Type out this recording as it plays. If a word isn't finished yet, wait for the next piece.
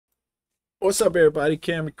What's up, everybody?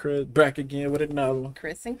 Cam and Chris back again with another one.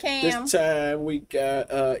 Chris and Cam. This time we got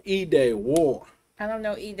Edai War. I don't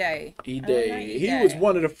know Edai. Edai. He was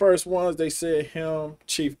one of the first ones. They said him,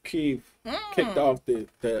 Chief Keef, kicked off the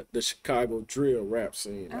Chicago drill rap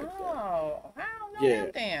scene. Like that. I don't know him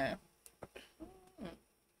then.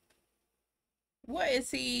 What is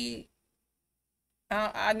he?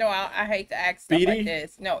 I know I hate to ask stuff like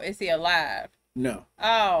this. No, is he alive? No.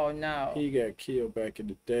 Oh no. He got killed back in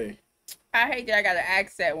the day. I hate that I gotta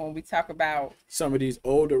ask that when we talk about some of these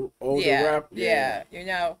older rap. Yeah, you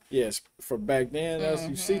know. Yes, from back then.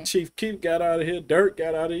 You see Chief Keef got out of here, Dirt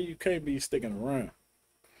got out of here. You can't be sticking around,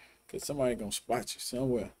 cause somebody gonna spot you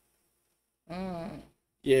somewhere.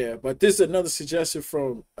 Yeah, but this is another suggestion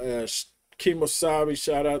from Kimosabi.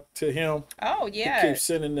 Shout out to him. Oh yeah. He keeps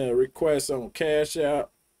sending the requests on cash.app.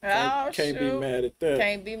 Can't be mad at that.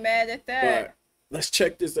 Can't be mad at that. But let's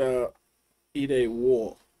check this out. Edai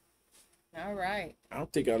War. All right. I don't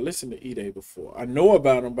think I listened to Edai before. I know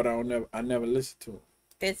about him, but I never listened to him.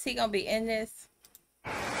 Is he gonna be in this?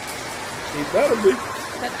 He better be.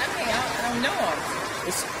 Cause I don't know him.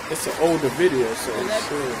 It's an older video, so it's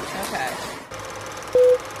sure. Okay.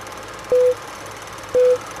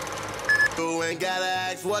 You ain't gotta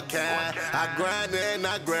ask what kind. I grind and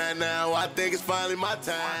I grind now. I think it's finally my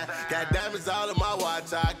time. Got diamonds all in my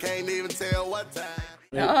watch. I can't even tell what time.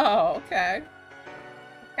 Oh, okay.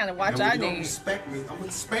 Kind of watch I need. Don't need. respect me, I'm gonna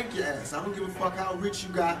spank your ass. I don't give a fuck how rich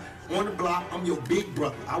you got on the block. I'm your big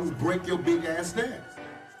brother. I will break your big ass down.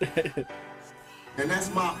 And that's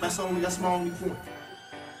my only point.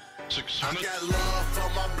 I got love for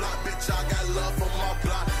my block, bitch. I got love for my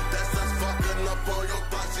block. That's us fucking up on your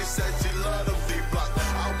block. She said she love them deep block.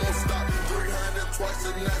 I won't stop. 300 twice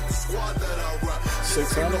and that's the squad that I rap.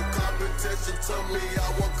 600. No competition to me.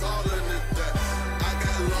 I won't call it that. I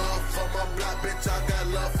got love for my block, bitch. I got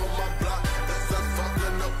love for my block. That's us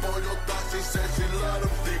fucking up on your block. She said she love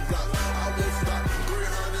them deep block. I won't stop.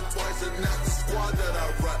 300 twice and that's the squad that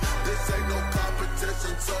I rap. This ain't no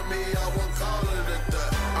competition to me. I won't call it that.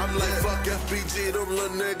 I'm like, fuck FBG, them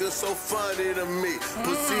little niggas so funny to me.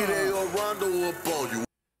 Pussy, they gon' rondo up on you.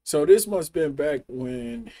 So this must have been back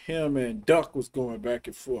when him and Duck was going back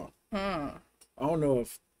and forth. I don't know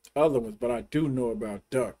if other ones, but I do know about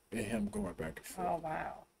Duck and him going back and forth. Oh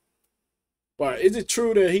wow. But is it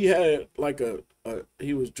true that he had like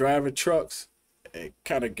he was driving trucks and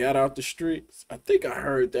kind of got out the streets? I think I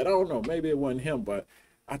heard that. I don't know. Maybe it wasn't him, but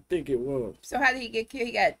I think it was. So how did he get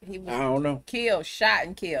killed? He was I don't know. Killed, shot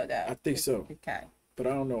and killed though. I think so. Okay. But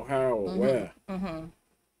I don't know how or where.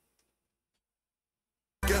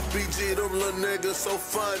 FBG, them little niggas so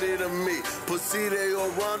funny to me. Pussy, they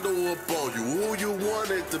gon' rondo up on you. Who you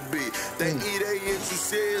want it to be? They eat a inch, you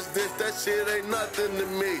serious this, that shit ain't nothing to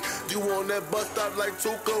me. You on that bus stop like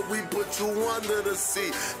Tuka, we put you under the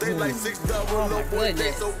seat. They like 6 double no boy,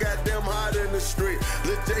 they so goddamn hot in the street.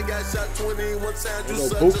 Lil J got shot 21 times, you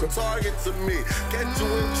such a target to me. Catch you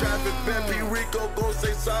in traffic, Pepe Rico gon'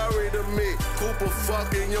 say sorry to me. Cooper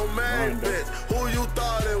fucking your main bitch, who you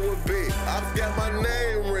thought it would be? I've got my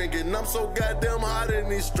name ringing, I'm so goddamn hot in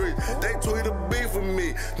these streets. They tweet a beef with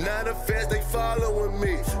me, now the fans they following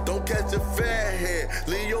me. Don't catch a fat head,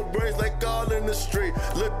 leave your brains like all in the street.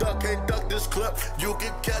 Lil Duck can't duck this clip, you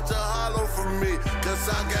can catch a hollow from me. Cause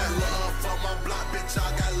I got love for my block, bitch,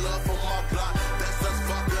 I got love for my block. That's us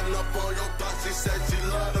fucking up on your block, she said she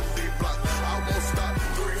love them deep block. I won't stop,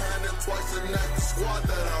 300 twice and that's the squad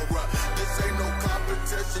that I rap. This ain't no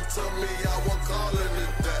competition to me, I won't call it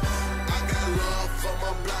that. Love for my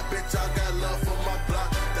block, bitch, I got love for my block.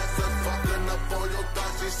 That's us fucking up on your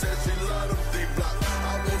thoughts. She said she love them deep block. I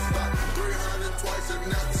won't stop, 300 twice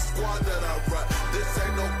and that's the squad that I rap. This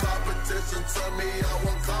ain't no competition to me, I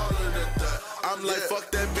won't call it that. I'm like,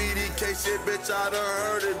 fuck that BDK shit, bitch, I done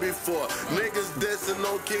heard it before. Niggas dissing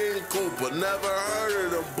on King Cooper, never heard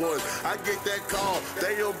of them boys. I get that call,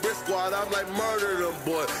 they your brick squad, I'm like, murder them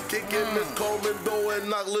boys. Kicking Miss Coleman door and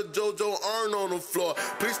knock Lil JoJo Earn on the floor.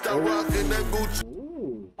 Please stop rocking that Gucci.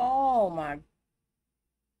 Oh my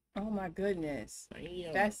goodness.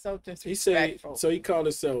 Damn. That's so He said, disrespectful. so he called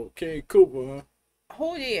himself King Cooper, huh?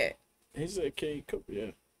 Who did? He said King Cooper,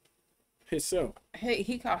 yeah. Himself.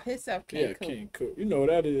 He called himself King Coop. King Cooper. You know what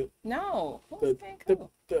that is. No. Who's King Coop?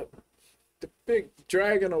 The big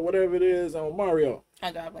dragon or whatever it is on Mario.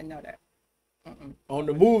 I wouldn't know that. On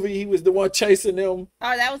the movie, he was the one chasing them.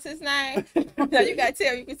 Oh, that was his name? No, you gotta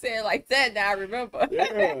tell you can say it like that now, I remember.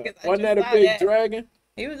 Yeah. Wasn't that a big dragon?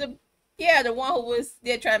 He was the one who was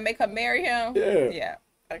there trying to make her marry him. Yeah. Yeah.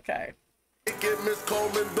 Okay. Get Miss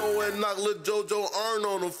Coleman though and knock Lil Jojo Earn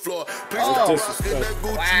on the floor. Piece Oh, of rockin' that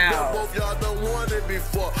Gucci, wow. both y'all done won it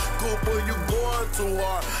before. Cooper, you going too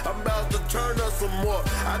hard. I'm about to turn up some more.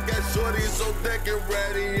 I got shorties so deck and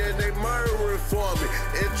ready and they murdering for me.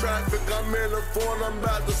 In traffic, I'm in the phone, I'm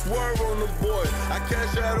about to swerve on them boys. I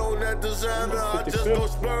cash out on that designer, I just go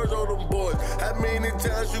splurge on them boys. How many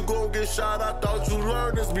times you gon' get shot? I thought you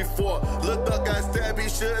learned this before. Lil' Duck got stabbed, he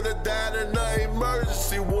should've died in an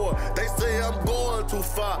emergency war. They say I'm going too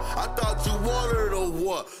far. I thought you wanted a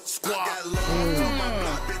war. Squad. I got love for my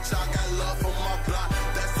block, bitch. I got love for my block.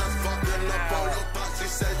 That's us fucking up on your block. She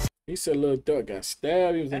said He said Lil Duck got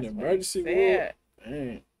stabbed. He was in an emergency ward.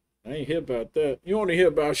 Dang. I ain't hear about that. You only hear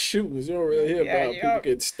about shootings. You don't really hear about people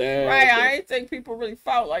getting stabbed. Right, I didn't think people really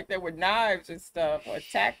fought like that with knives and stuff, or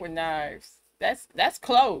attack with knives. That's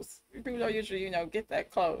close. People don't usually, get that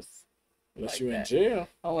close. Unless like you in that. jail.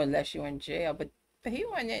 Oh, unless you in jail. But he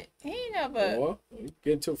wasn't. He never. Or you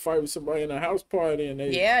get into a fight with somebody in a house party and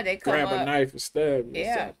they they come grab a knife and stab you.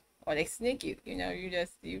 Yeah. Or they sneak you.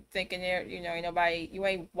 You thinking there. Ain't nobody. You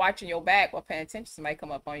ain't watching your back or paying attention. Somebody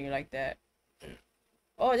come up on you like that.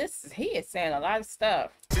 Oh, he is saying a lot of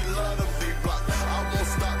stuff. she love them D-block. I won't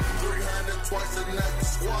stop 300 twice and that's the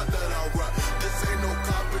squad that I rock. This ain't no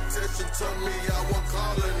competition to me. I won't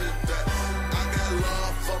call it that. I got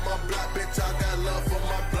love for my block, bitch. I got love for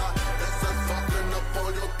my block. That's us fucking up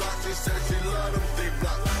on your block. She said she love them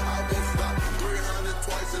D-block. I won't stop 300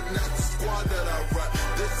 twice and that's the squad that I rock.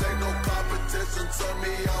 This ain't no competition to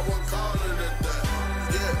me. I won't call it that.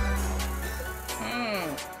 Yeah.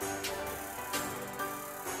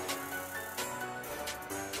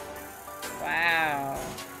 Wow.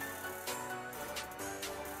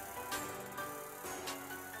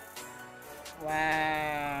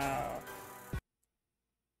 Wow.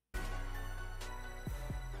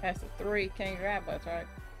 That's a 3 King Drive bus, right?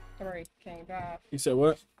 3 King Drive. You said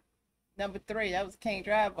what? Number 3, that was King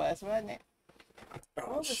Drive bus, wasn't it? Oh,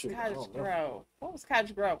 What was shoot, I Cottage don't know. Grove? What was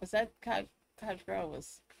Cottage Grove? Was that Cottage Grove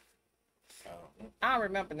was? I don't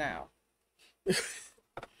remember now.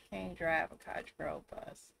 King Drive and Cottage Grove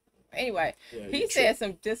bus. Anyway, he said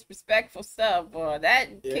some disrespectful stuff, boy.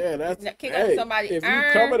 That kick up somebody. If you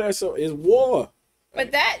cover that, so it's war.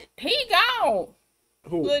 But that he gone.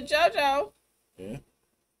 Who? Little JoJo. Yeah.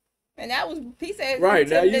 And that was he said Right,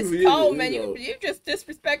 to now Miss Coleman, you just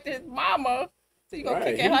disrespected his mama, so you gonna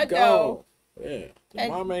kick at her door. Yeah, the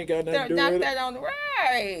And mama ain't got nothing to do knock with that it. on the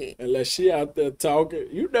right. Unless she out there talking,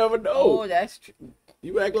 you never know. Oh, that's true.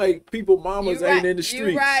 You act like people mamas ain't in the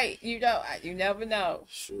streets. You right. You don't. You never know.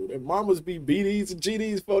 Shoot, their mamas be BDs and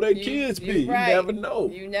GDs for their kids be. You right. never know.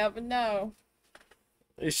 You never know.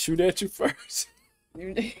 They shoot at you first.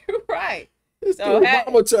 You're right. This So dude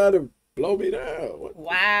mama trying to blow me down.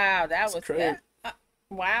 Wow, that was crazy.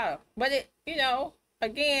 Wow. But it,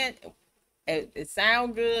 again, it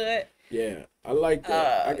sound good. Yeah, I like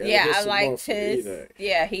that. I liked his.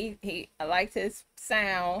 Yeah, I liked his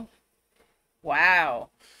sound. Wow.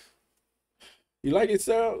 You like it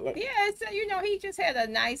sound? Yeah, it's he just had a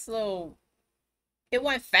nice little. It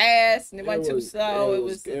went fast and it wasn't too slow. It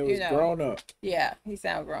was grown up. Yeah, he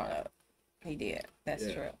sounded grown up. He did. That's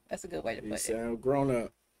true. That's a good way to put it. He sound grown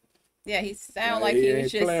up. Yeah, he sounded like he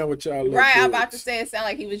was just playing with y'all. Right, I'm about to say it sounded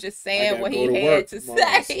like he was just saying what he had to say.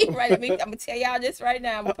 Right, I'm gonna tell y'all this right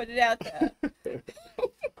now. I'm gonna put it out there.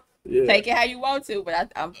 Take it how you want to,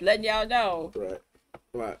 but I'm letting y'all know.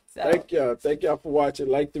 Right. So, Thank y'all for watching.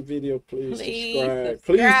 Like the video, please subscribe.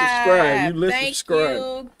 Please subscribe. You listen, subscribe.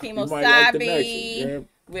 Thank you, Kimo Sabi. Like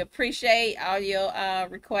we appreciate all your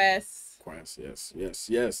requests.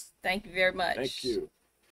 Yes. Thank you very much. Thank you.